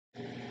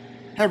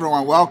Hey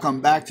everyone, welcome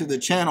back to the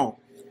channel.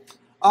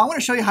 I want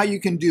to show you how you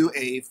can do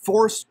a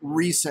forced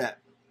reset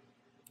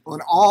on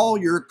all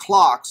your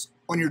clocks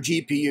on your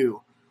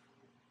GPU.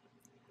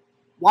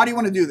 Why do you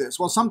want to do this?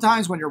 Well,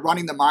 sometimes when you're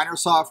running the miner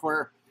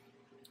software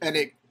and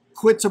it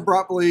quits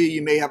abruptly,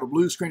 you may have a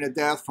blue screen of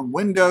death from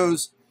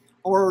Windows,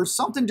 or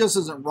something just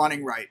isn't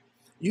running right.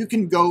 You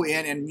can go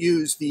in and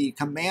use the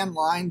command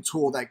line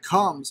tool that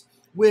comes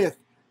with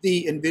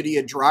the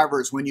NVIDIA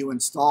drivers when you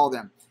install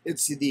them.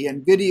 It's the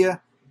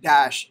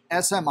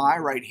nvidia-smi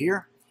right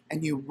here,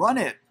 and you run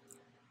it.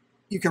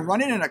 You can run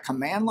it in a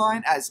command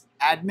line as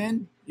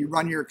admin. You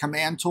run your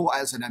command tool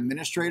as an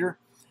administrator,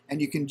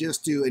 and you can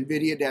just do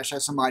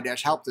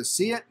nvidia-smi-help to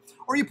see it,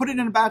 or you put it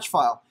in a batch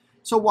file.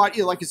 So like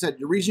I said,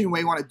 the reason you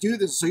may want to do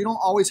this is so you don't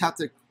always have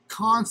to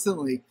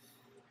constantly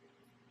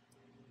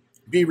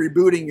be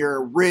rebooting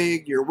your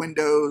rig, your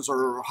Windows,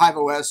 or Hive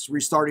OS,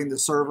 restarting the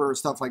server,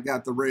 stuff like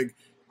that, the rig.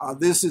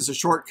 This is a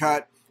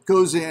shortcut,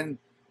 goes in,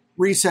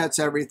 resets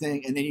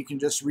everything, and then you can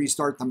just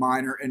restart the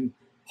miner, and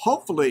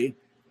hopefully,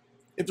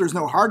 if there's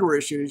no hardware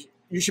issues,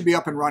 you should be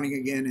up and running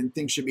again, and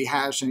things should be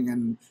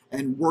hashing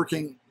and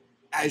working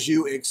as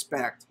you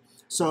expect.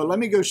 So let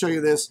me go show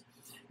you this.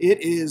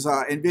 It is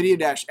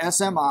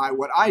nvidia-smi.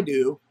 What I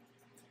do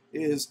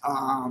is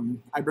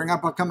I bring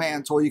up a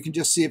command tool. You can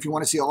just see if you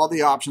want to see all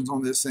the options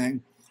on this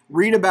thing.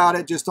 Read about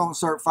it. Just don't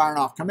start firing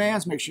off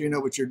commands. Make sure you know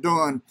what you're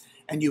doing,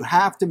 and you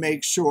have to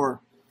make sure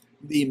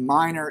the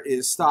miner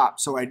is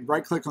stopped. So I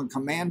right-click on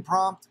command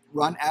prompt,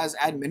 run as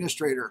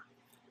administrator.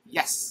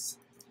 Yes.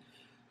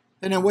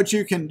 And then what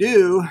you can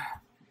do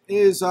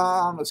is,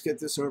 let's get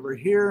this over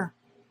here.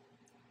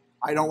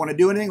 I don't want to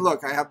do anything.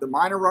 Look, I have the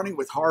miner running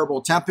with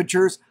horrible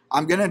temperatures.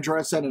 I'm going to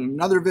address that in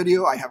another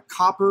video. I have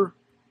copper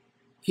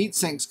heat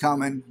sinks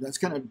coming. That's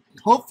going to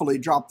hopefully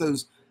drop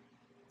those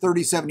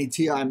 3070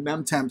 Ti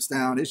mem temps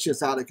down. It's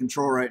just out of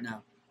control right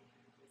now.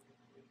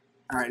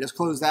 All right, let's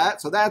close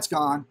that. So that's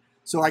gone.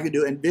 So I can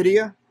do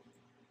NVIDIA.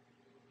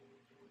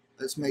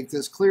 Let's make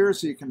this clear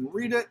so you can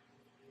read it.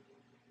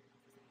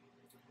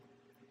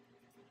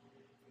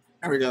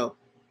 There we go.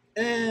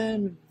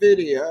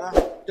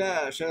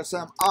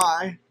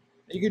 NVIDIA-SMI.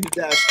 You can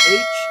do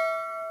 -H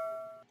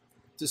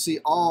to see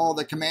all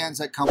the commands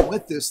that come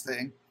with this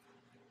thing.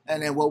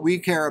 And then what we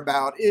care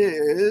about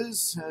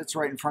is, it's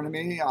right in front of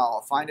me.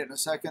 I'll find it in a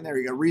second. There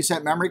you go.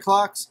 Reset memory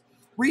clocks.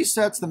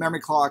 Resets the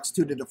memory clocks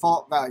to the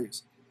default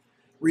values.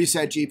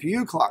 Reset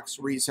GPU clocks,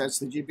 resets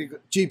the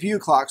GPU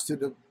clocks to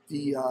the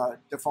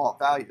default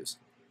values.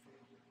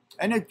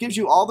 And it gives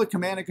you all the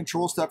command and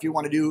control stuff you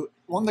want to do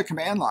on the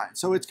command line.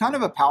 So it's kind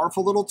of a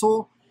powerful little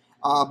tool,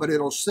 but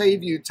it'll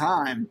save you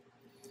time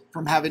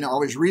from having to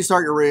always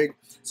restart your rig.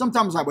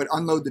 Sometimes I would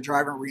unload the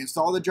driver and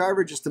reinstall the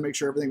driver just to make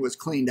sure everything was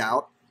cleaned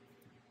out.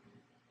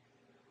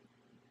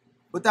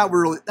 But that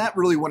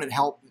really wouldn't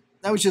help.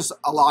 That was just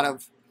a lot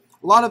of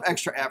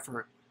extra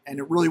effort, and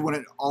it really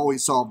wouldn't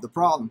always solve the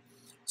problem.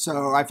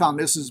 So I found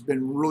this has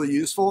been really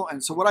useful.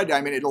 And so what I did,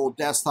 I made a little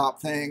desktop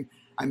thing.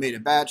 I made a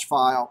batch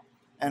file,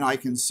 and I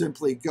can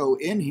simply go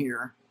in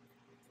here.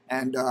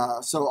 And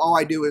so all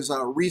I do is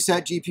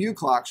reset GPU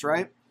clocks,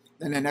 right?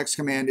 Then the next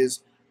command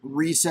is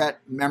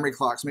reset memory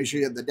clocks. Make sure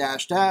you have the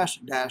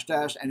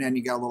 --, and then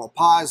you got a little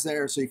pause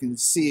there so you can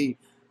see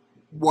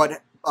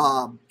what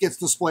gets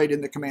displayed in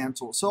the command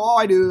tool. So all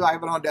I do, I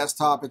have it on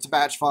desktop. It's a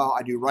batch file.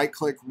 I do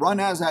right-click, run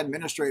as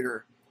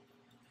administrator.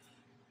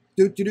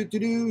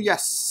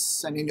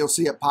 Yes, and then you'll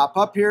see it pop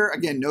up here.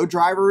 Again, no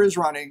driver is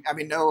running. I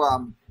mean,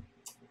 no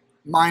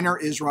miner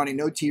is running.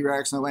 No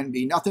T-Rex, no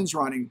NV. Nothing's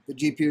running. The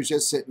GPU is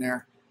just sitting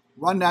there.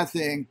 Run that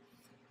thing.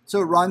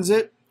 So it runs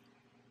it.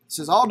 It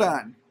says all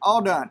done,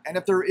 all done. And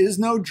if there is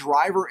no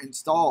driver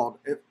installed,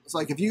 it's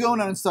like if you go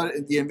and install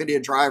the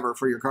NVIDIA driver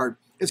for your card,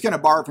 it's going to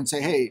barf and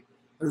say, hey,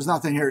 there's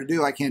nothing here to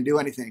do. I can't do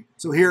anything.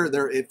 So here,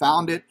 it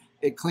found it.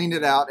 It cleaned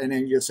it out, and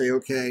then you say,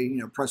 okay,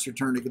 press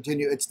return to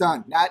continue. It's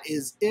done. That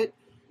is it.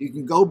 You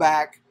can go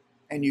back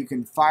and you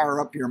can fire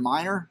up your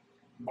miner.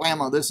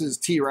 Blammo, this is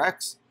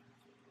T-Rex.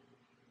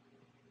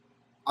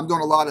 I'm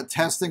doing a lot of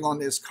testing on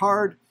this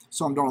card,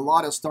 so I'm doing a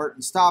lot of start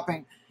and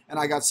stopping, and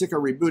I got sick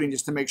of rebooting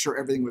just to make sure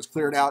everything was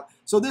cleared out.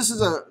 So this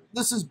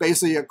is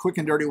basically a quick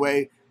and dirty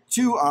way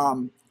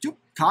to do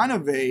kind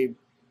of a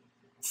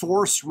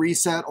force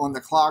reset on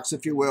the clocks,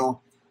 if you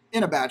will,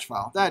 in a batch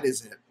file. That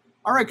is it.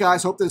 All right,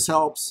 guys, hope this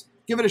helps.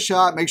 Give it a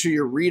shot. Make sure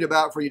you read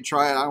about it before you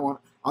try it.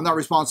 I'm not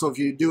responsible if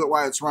you do it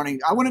while it's running.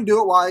 I wouldn't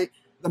do it while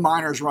the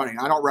miner's running.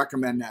 I don't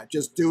recommend that.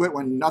 Just do it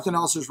when nothing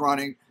else is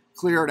running.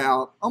 Clear it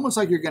out, almost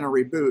like you're going to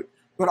reboot.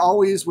 But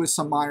always with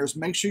some miners,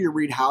 make sure you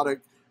read how to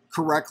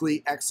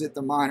correctly exit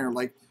the miner.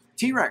 Like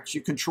T-Rex,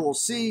 you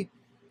Control-C.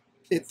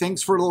 It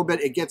thinks for a little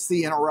bit. It gets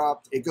the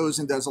interrupt. It goes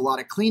and does a lot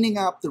of cleaning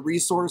up the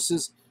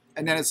resources.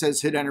 And then it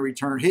says hit enter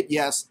return, hit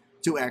yes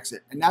to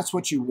exit. And that's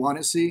what you want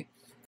to see.